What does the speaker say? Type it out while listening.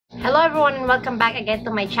Hello everyone and welcome back again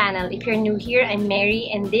to my channel. If you're new here, I'm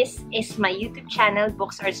Mary and this is my YouTube channel,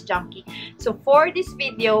 Books Arts Junkie. So for this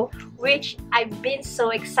video, which I've been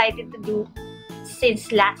so excited to do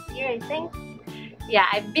since last year, I think. Yeah,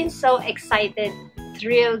 I've been so excited,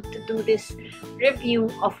 thrilled to do this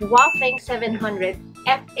review of HUAFENG 700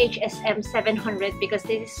 FHSM 700 because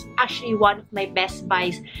this is actually one of my best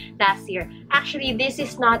buys last year. Actually, this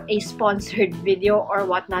is not a sponsored video or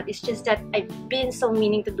whatnot. It's just that I've been so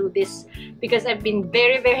meaning to do this because I've been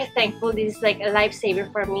very thankful. This is like a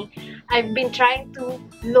lifesaver for me. I've been trying to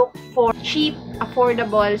look for cheap,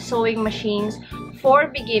 affordable sewing machines for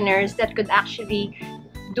beginners that could actually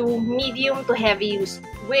do medium to heavy use,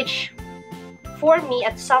 which for me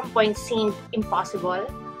at some point seemed impossible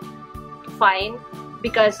to find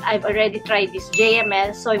because I've already tried this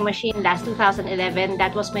JML sewing machine last 2011.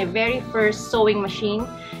 That was my very first sewing machine,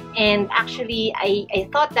 and actually I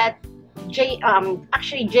thought that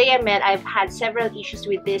actually JML, I've had several issues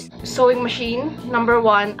with this sewing machine. Number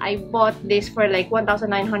one, I bought this for like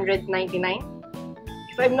 1,999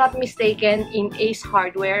 if I'm not mistaken in Ace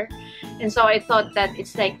Hardware. And so I thought that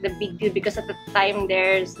it's like the big deal because at the time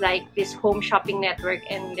there's like this home shopping network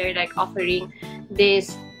and they're like offering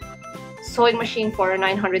this sewing machine for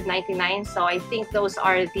 999. So I think those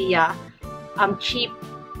are the cheap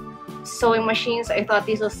sewing machines. I thought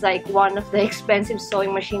this was like one of the expensive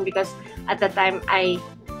sewing machine because at the time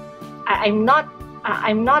I'm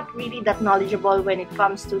not really that knowledgeable when it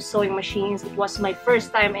comes to sewing machines. It was my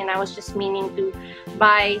first time and I was just meaning to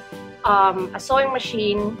buy a sewing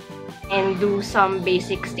machine and do some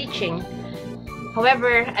basic stitching.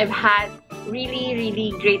 However, I've had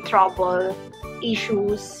really great trouble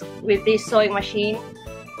issues with this sewing machine.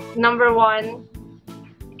 Number one,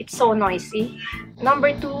 it's so noisy.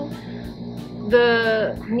 Number two,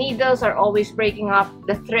 the needles are always breaking up,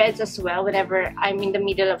 the threads as well whenever I'm in the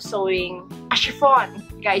middle of sewing a chiffon.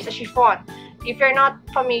 Guys, a chiffon. If you're not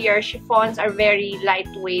familiar, chiffons are very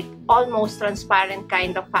lightweight, almost transparent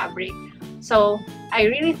kind of fabric. So I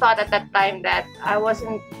really thought at that time that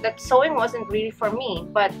sewing wasn't really for me,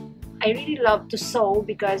 but I really love to sew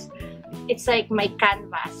because it's like my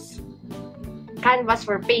canvas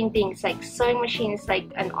for painting. It's like sewing machine is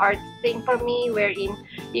like an art thing for me, wherein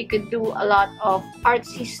you could do a lot of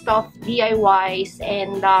artsy stuff, DIYs,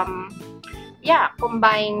 and yeah,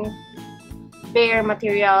 combine bare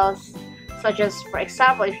materials such as, for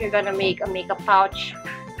example, if you're gonna make a makeup pouch,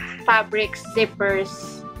 fabrics,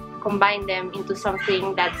 zippers, combine them into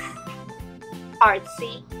something that's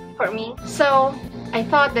artsy for me. So I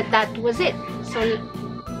thought that was it.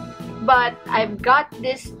 But I've got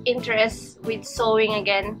this interest with sewing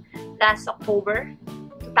again last October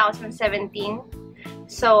 2017.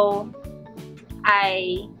 So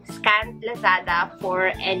I scanned Lazada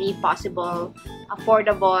for any possible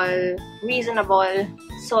affordable, reasonable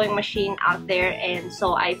sewing machine out there, and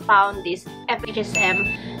so I found this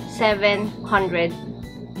FHSM 700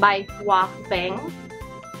 by HUAFENG.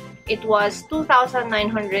 It was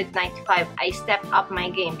 2,995. I stepped up my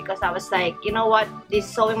game because I was like, you know what, this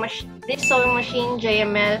sewing machine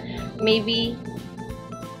JML, maybe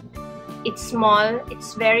it's small,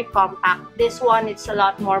 it's very compact. This one, it's a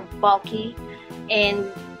lot more bulky, and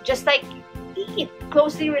just like it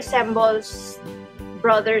closely resembles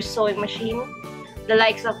Brothers sewing machine, the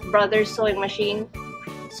likes of Brothers sewing machine.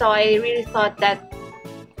 So I really thought that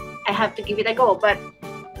I have to give it a go. But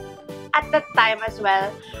at that time as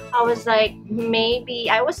well, I was like, maybe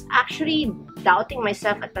I was actually doubting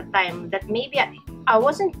myself at the time that maybe I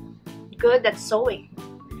wasn't good at sewing.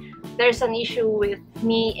 There's an issue with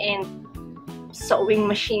me and sewing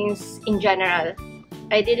machines in general.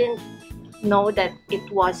 I didn't know that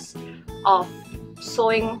it was of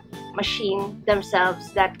sewing machine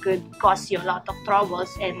themselves that could cause you a lot of troubles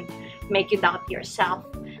and make you doubt yourself.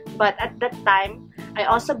 But at that time, I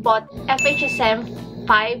also bought FHSM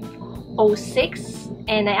 506,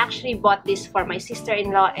 and I actually bought this for my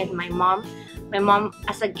sister-in-law and my mom. My mom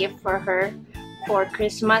as a gift for her for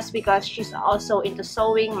Christmas because she's also into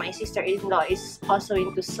sewing. My sister-in-law is also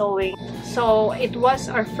into sewing. So it was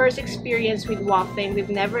our first experience with HUAFENG. We've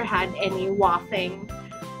never had any HUAFENG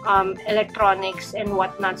electronics and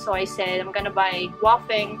whatnot. So I said, I'm gonna buy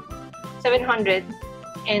HUAFENG 700,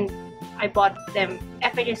 and I bought them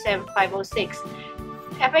FHSM 506.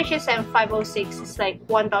 FHSM 506 is like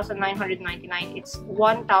 1,999. It's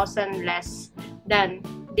 1,000 less than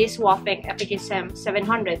this HUAFENG FHSM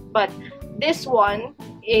 700. But this one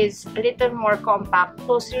is a little more compact,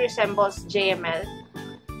 closely resembles JML.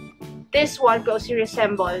 This one closely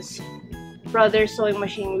resembles Brothers sewing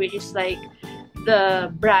machine, which is like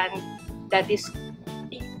the brand that is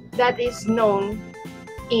known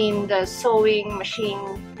in the sewing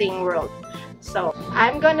machine thing world. So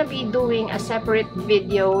I'm gonna be doing a separate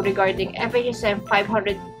video regarding FHSM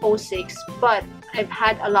 506, but I've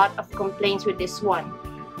had a lot of complaints with this one.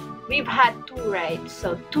 We've had two, right?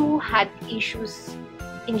 So two had issues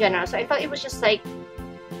in general. So I thought it was just like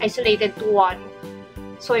isolated to one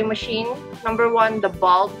sewing machine. Number one, the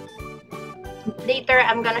bulb. Later,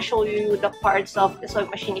 I'm gonna show you the parts of the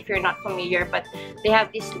sewing machine if you're not familiar, but they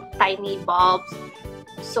have these tiny bulbs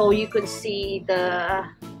so you could see the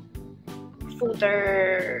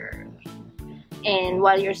footer and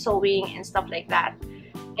while you're sewing and stuff like that,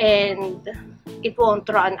 and it won't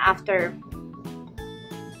run after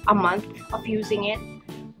a month of using it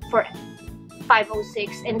for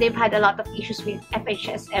 506, and they've had a lot of issues with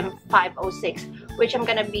FHSM 506, which I'm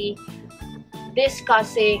gonna be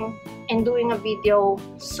discussing and doing a video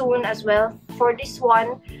soon as well for this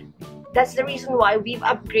one. That's the reason why we've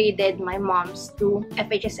upgraded my mom's to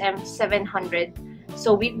FHSM 700.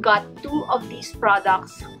 So we've got two of these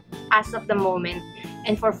products as of the moment,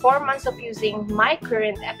 and for 4 months of using my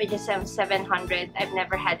current FHSM 700, I've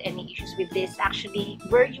never had any issues with this. Actually,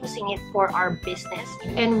 we're using it for our business,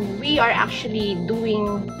 and we are actually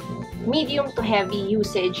doing medium to heavy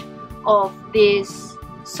usage of this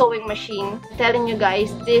sewing machine. I'm telling you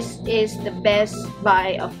guys, this is the best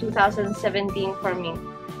buy of 2017 for me.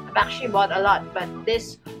 I've actually bought a lot, but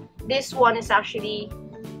this one is actually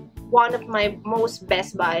one of my most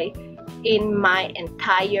best buy in my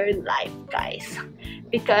entire life, guys,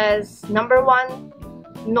 because number one,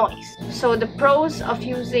 noise. So the pros of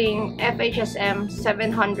using FHSM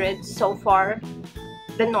 700 so far: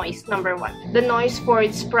 the noise, number one. The noise for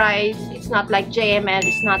its price, it's not like JML,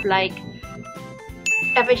 it's not like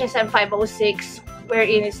FHSM 506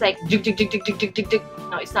 wherein it's like jig jig jig jig jig jig jig jig.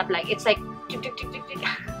 No, it's not like, it's like jig jig jig jig jig.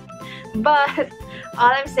 But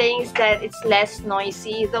all I'm saying is that it's less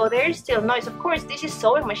noisy, though there is still noise. Of course, this is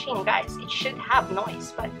sewing machine, guys, it should have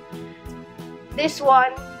noise, but this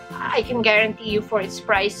one, I can guarantee you, for its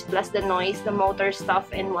price plus the noise, the motor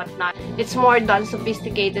stuff and whatnot, it's more done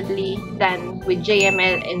sophisticatedly than with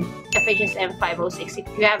JML and FHSM 506. If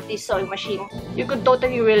you have this sewing machine, you could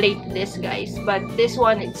totally relate to this, guys. But this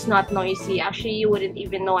one, it's not noisy. Actually, you wouldn't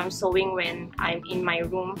even know I'm sewing when I'm in my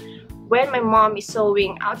room. When my mom is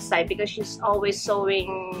sewing outside, because she's always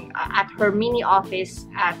sewing at her mini office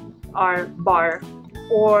at our bar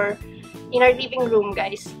or in our living room,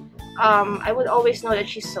 guys, I would always know that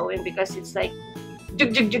she's sewing because it's like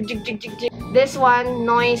jig jig jig jig jig jig jig. This one,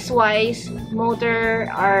 noise wise,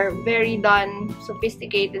 motor are very done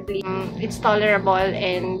sophisticatedly. It's tolerable,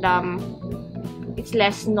 and it's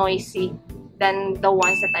less noisy than the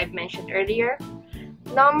ones that I've mentioned earlier.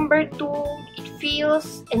 Number two, it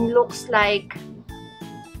feels and looks like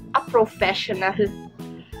a professional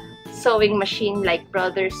sewing machine, like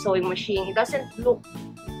Brothers sewing machine. It doesn't look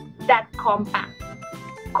that compact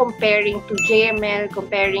comparing to JML,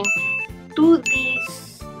 comparing to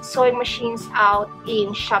these sewing machines out in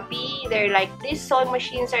Shopee. They're like, these sewing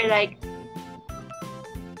machines are like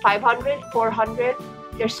 500, 400.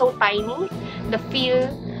 They're so tiny. The feel,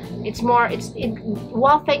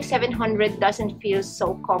 HUAFENG 700 doesn't feel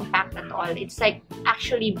so compact at all. It's like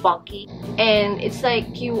actually bulky, and it's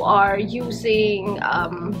like you are using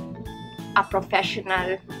a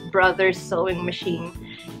professional Brothers sewing machine.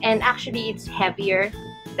 And actually, it's heavier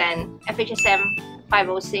than FHSM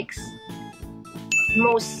 506.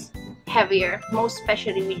 Most heavier, most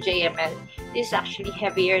especially with JML. This is actually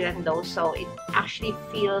heavier than those, so it actually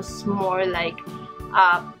feels more like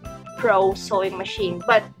a pro sewing machine.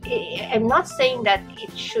 But I'm not saying that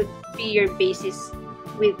it should be your basis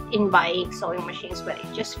in buying sewing machines, but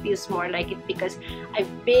it just feels more like it because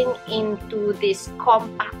I've been into this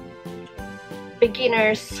compact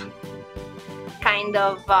beginners kind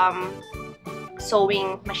of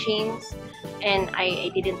sewing machines, and I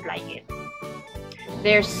didn't like it.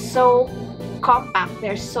 They're so compact,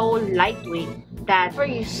 they're so lightweight that whenever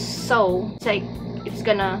you sew, it's like it's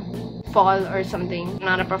gonna fall or something. I'm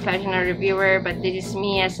not a professional reviewer, but this is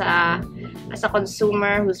me as a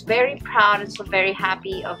consumer who's very proud and so very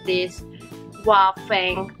happy of this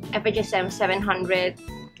HUAFENG FHSM 700.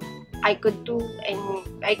 I could do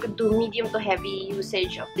medium to heavy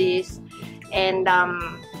usage of this, and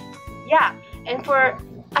yeah. And for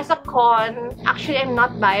as a con, actually I'm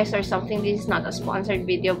not biased or something, this is not a sponsored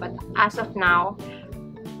video, but as of now,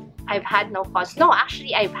 I've had no cons. No,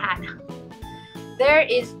 actually I've had. There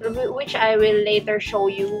is, which I will later show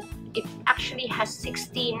you, it actually has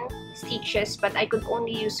 16 stitches, but I could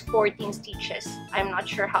only use 14 stitches. I'm not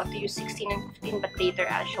sure how to use 16 and 15, but later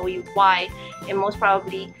I'll show you why. And most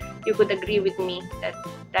probably, you could agree with me that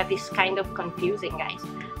that is kind of confusing, guys.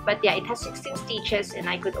 But yeah, it has 16 stitches and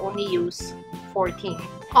I could only use 14.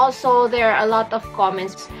 Also, there are a lot of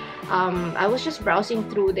comments. I was just browsing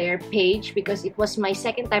through their page because it was my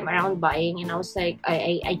second time around buying, and I was like,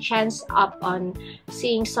 I chanced up on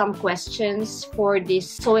seeing some questions for this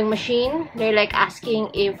sewing machine. They're like asking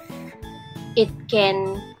if it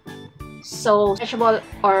can sew stretchable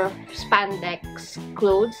or spandex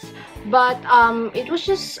clothes, but it was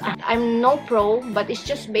just, I'm no pro, but it's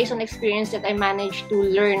just based on experience that I managed to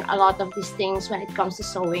learn a lot of these things when it comes to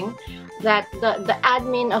sewing. That the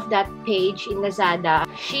admin of that page in Lazada,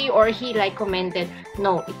 she or he like commented,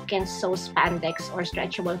 no, it can sew spandex or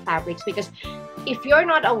stretchable fabrics. Because if you're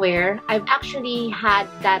not aware, I've actually had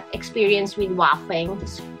that experience with HUAFENG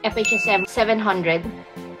FHSM 700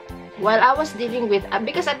 while I was dealing with,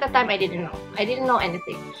 because at the time I didn't know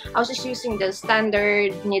anything. I was just using the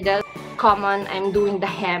standard needle, common. I'm doing the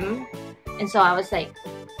hem, and so I was like,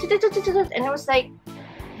 and I was like,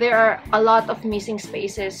 there are a lot of missing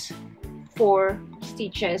spaces for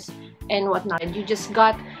stitches and whatnot. You just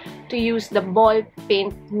got to use the ball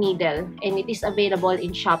peen needle, and it is available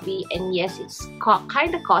in Shopee. And yes, it's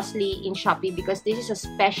kind of costly in Shopee because this is a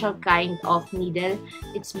special kind of needle.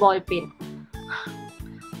 It's ball peen.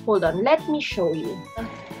 Hold on, let me show you.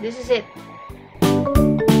 This is it.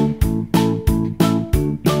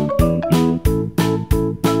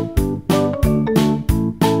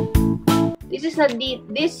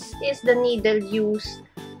 This is the needle used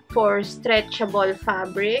for stretchable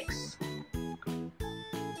fabrics.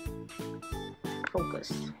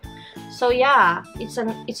 Focus. So yeah,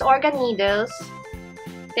 it's organ needles,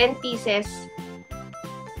 10 pieces,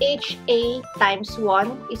 HA times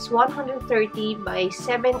 1. It's 130 by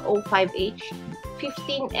 705H,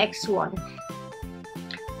 15x1,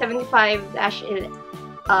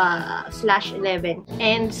 75/11.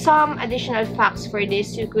 And some additional facts for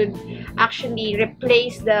this: you could actually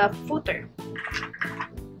replace the footer.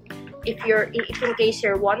 If in case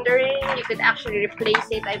you're wondering, you could actually replace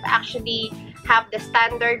it. I've actually have the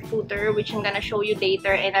standard footer, which I'm gonna show you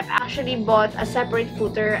later, and I've actually bought a separate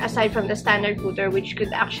footer aside from the standard footer, which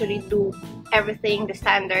could actually do everything the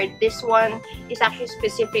standard. This one is actually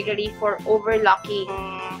specifically for overlocking.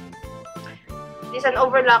 This is an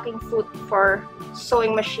overlocking foot for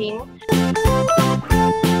sewing machine.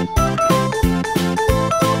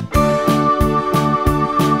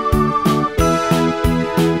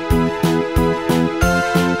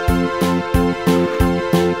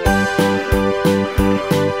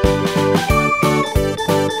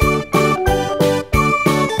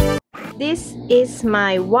 This is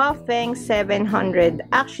my HUAFENG 700.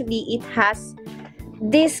 Actually, it has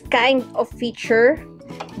this kind of feature.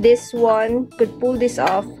 This one could pull this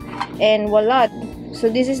off, and voila. So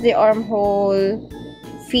this is the armhole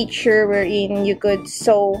feature wherein you could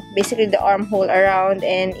sew basically the armhole around,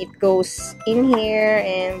 and it goes in here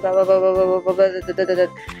and blah blah blah blah blah blah blah, blah, blah, blah,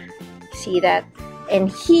 blah. See that? And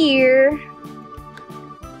here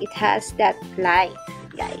it has that light,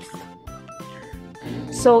 guys.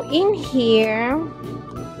 So in here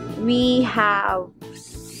we have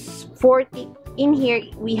 40. In here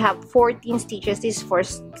we have 14 stitches. This is for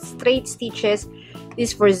straight stitches.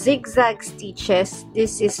 This is for zigzag stitches.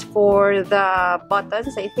 This is for the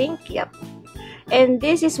buttons, I think. Yep. And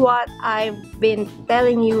this is what I've been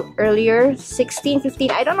telling you earlier, 16,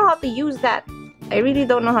 15. I don't know how to use that. I really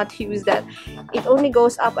don't know how to use that. It only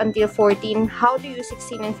goes up until 14. How do you use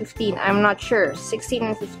 16 and 15? I'm not sure. 16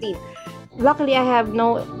 and 15. Luckily, I have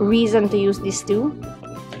no reason to use these two.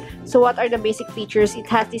 So what are the basic features? It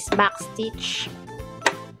has this back stitch,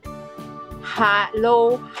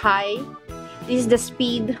 low, high. This is the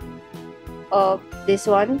speed of this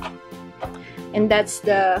one, and that's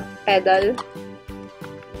the pedal.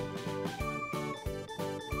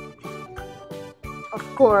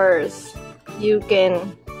 Of course, you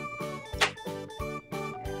can.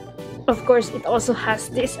 Of course, it also has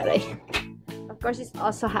this. Of course, it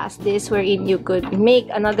also has this wherein you could make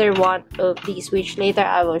another one of these, which later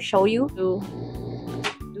I will show you. To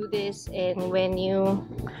do this, and when you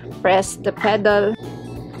press the pedal,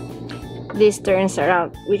 this turns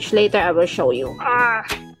around, which later I will show you.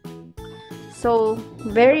 So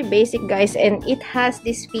very basic, guys, and it has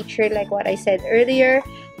this feature like what I said earlier.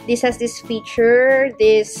 This has this feature,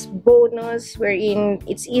 this bonus, wherein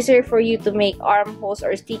it's easier for you to make armholes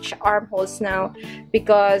or stitch armholes now,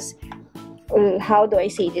 because how do I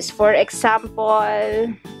say this? For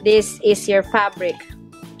example, this is your fabric.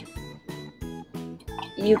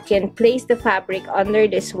 You can place the fabric under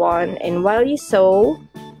this one, and while you sew,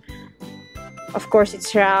 of course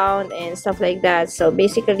it's round and stuff like that, so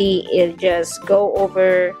basically it'll just go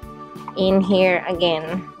over in here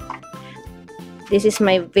again. This is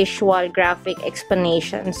my visual graphic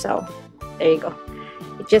explanation. So there you go.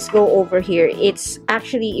 It just go over here. It's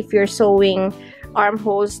actually, if you're sewing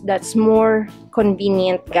armholes, that's more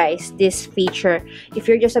convenient, guys, this feature. If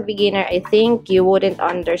you're just a beginner, I think you wouldn't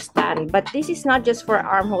understand. But this is not just for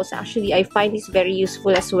armholes. Actually, I find this very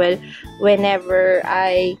useful as well whenever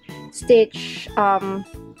I stitch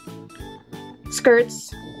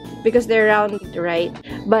skirts, because they're round, right?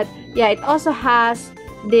 But yeah, it also has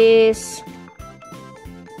this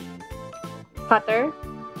cutter.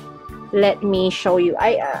 Let me show you.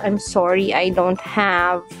 I'm sorry, I don't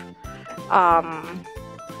have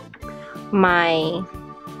my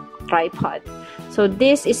tripod. So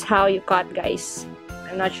this is how you cut, guys.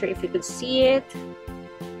 I'm not sure if you could see it.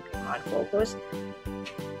 Come on, focus.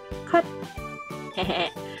 Cut.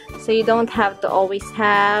 So you don't have to always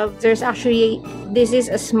have. There's actually, this is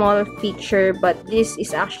a small feature, but this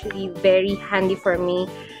is actually very handy for me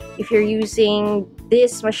if you're using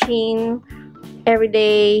this machine every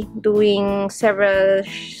day, doing several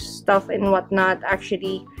stuff and whatnot.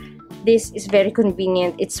 Actually, this is very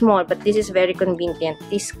convenient. It's small, but this is very convenient.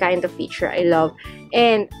 This kind of feature I love.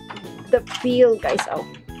 And the feel, guys.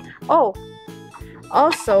 Oh,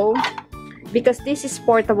 also, because this is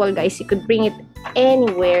portable, guys, you could bring it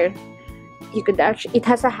anywhere. You could actually, it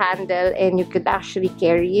has a handle and you could actually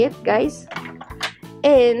carry it, guys.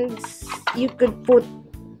 And you could put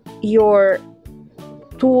your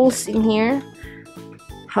tools in here.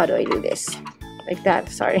 How do I do this? Like that.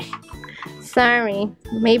 Sorry,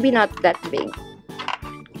 maybe not that big.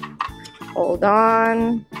 Hold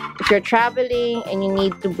on. If you're traveling and you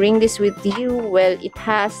need to bring this with you, well, it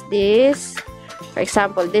has this. For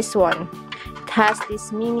example, this one, it has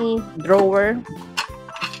this mini drawer.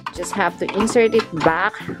 Just have to insert it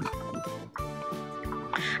back.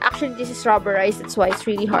 Actually, this is rubberized, that's why it's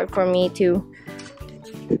really hard for me to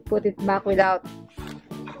put it back without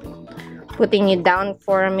putting it down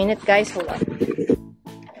for a minute, guys. Hold on.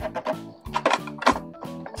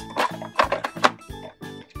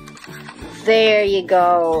 There you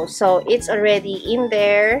go. So it's already in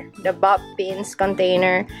there, the bob pins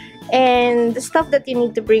container, and the stuff that you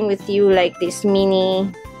need to bring with you, like this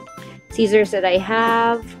mini scissors that I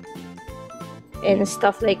have and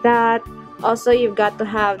stuff like that. Also, you've got to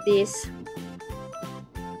have this.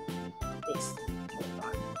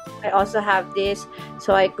 I also have this,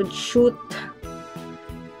 so I could shoot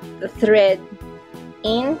the thread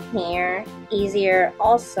in here easier,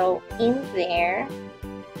 also in there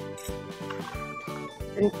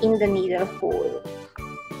and in the needle hole.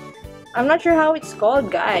 I'm not sure how it's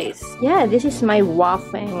called, guys. Yeah, this is my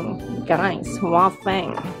HUAFENG, guys.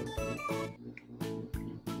 HUAFENG.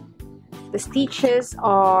 The stitches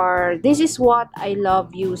are, this is what I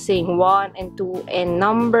love using, 1 and 2 and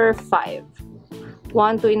number 5.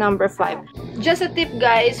 1, 2, and number 5. Just a tip,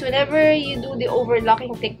 guys, whenever you do the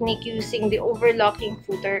overlocking technique using the overlocking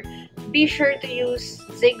footer, be sure to use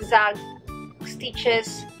zigzag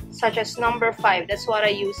stitches such as number 5. That's what I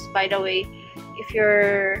use, by the way. If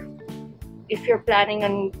you're planning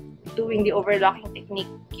on doing the overlocking technique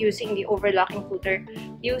using the overlocking footer,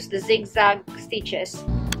 use the zigzag stitches.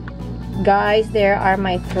 Guys, there are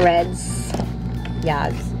my threads.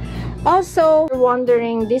 Yes. Also, if you're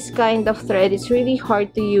wondering, this kind of thread, it's really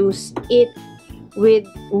hard to use it with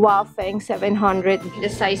HUAFENG 700. The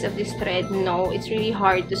size of this thread, no, it's really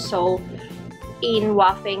hard to sew in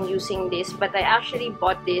HUAFENG using this. But I actually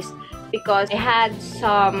bought this because I had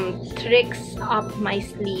some tricks up my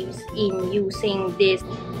sleeves in using this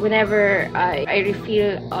whenever I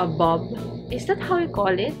refill a bob. Is that how you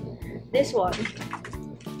call it? This one,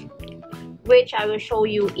 which I will show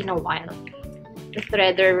you in a while. The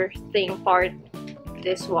threader thing part,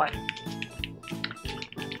 this one.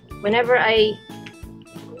 Whenever I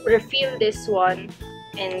refill this one,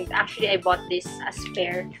 and actually I bought this as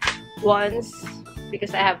spare once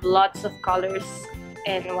because I have lots of colors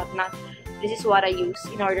and whatnot. This is what I use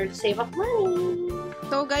in order to save up money.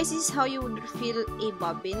 So guys, this is how you would refill a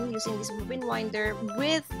bobbin using this bobbin winder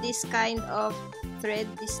with this kind of thread,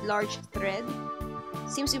 this large thread.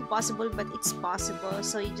 Seems impossible, but it's possible.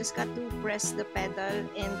 So you just got to press the pedal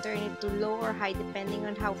and turn it to low or high depending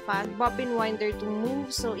on how fast bobbin winder to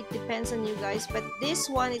move. So it depends on you guys, but this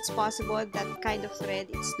one, it's possible. That kind of thread,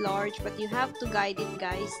 it's large, but you have to guide it,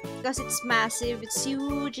 guys, because it's massive, it's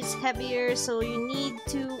huge, it's heavier, so you need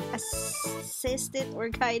to assist it or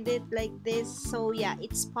guide it like this. So yeah,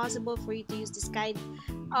 it's possible for you to use this kind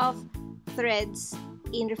of threads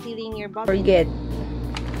in refilling your bobbin. Forget.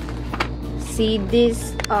 See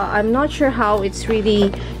this, I'm not sure how it's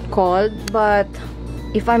really called, but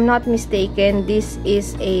if I'm not mistaken, this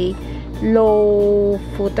is a low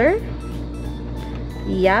footer.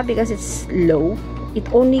 Yeah, because it's low.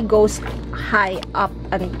 It only goes high up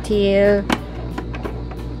until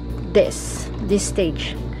this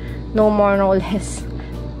stage. No more, no less.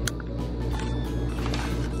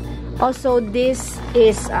 Also, this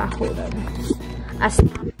is hold on, a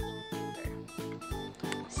snapping footer.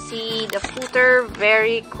 See the footer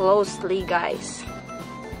very closely, guys.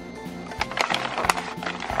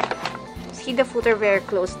 See the footer very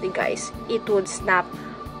closely, guys. It would snap.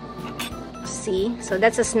 See, so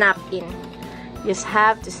that's a snap in. You just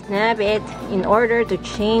have to snap it in order to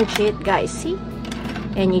change it, guys. See,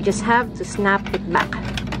 and you just have to snap it back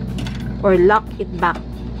or lock it back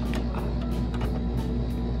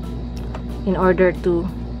in order to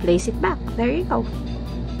place it back. There you go.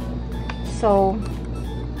 So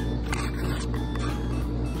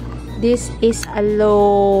this is a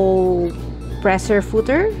low pressure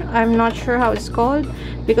footer. I'm not sure how it's called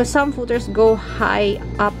because some footers go high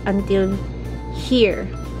up until here.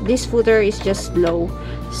 This footer is just low.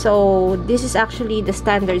 So this is actually the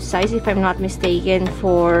standard size, if I'm not mistaken,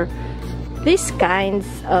 for this kinds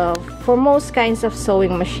of, for most kinds of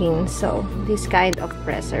sewing machines. So this kind of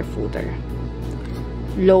pressure footer,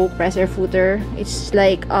 low pressure footer, it's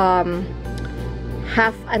like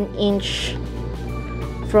half an inch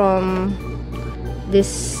from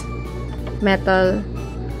this metal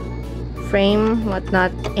frame,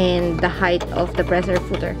 whatnot, and the height of the pressure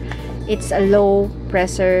footer. It's a low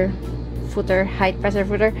pressure footer, height pressure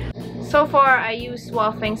footer. So far, I use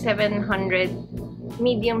HUAFENG 700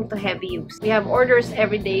 medium to heavy use. We have orders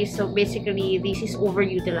every day, so basically this is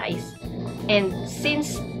overutilized. And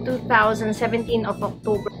since 2017 of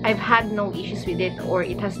October, I've had no issues with it, or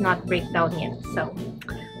it has not break down yet. So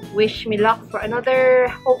wish me luck for another,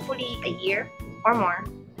 hopefully a year or more.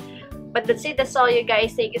 But that's it, that's all, you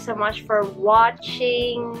guys. Thank you so much for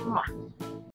watching.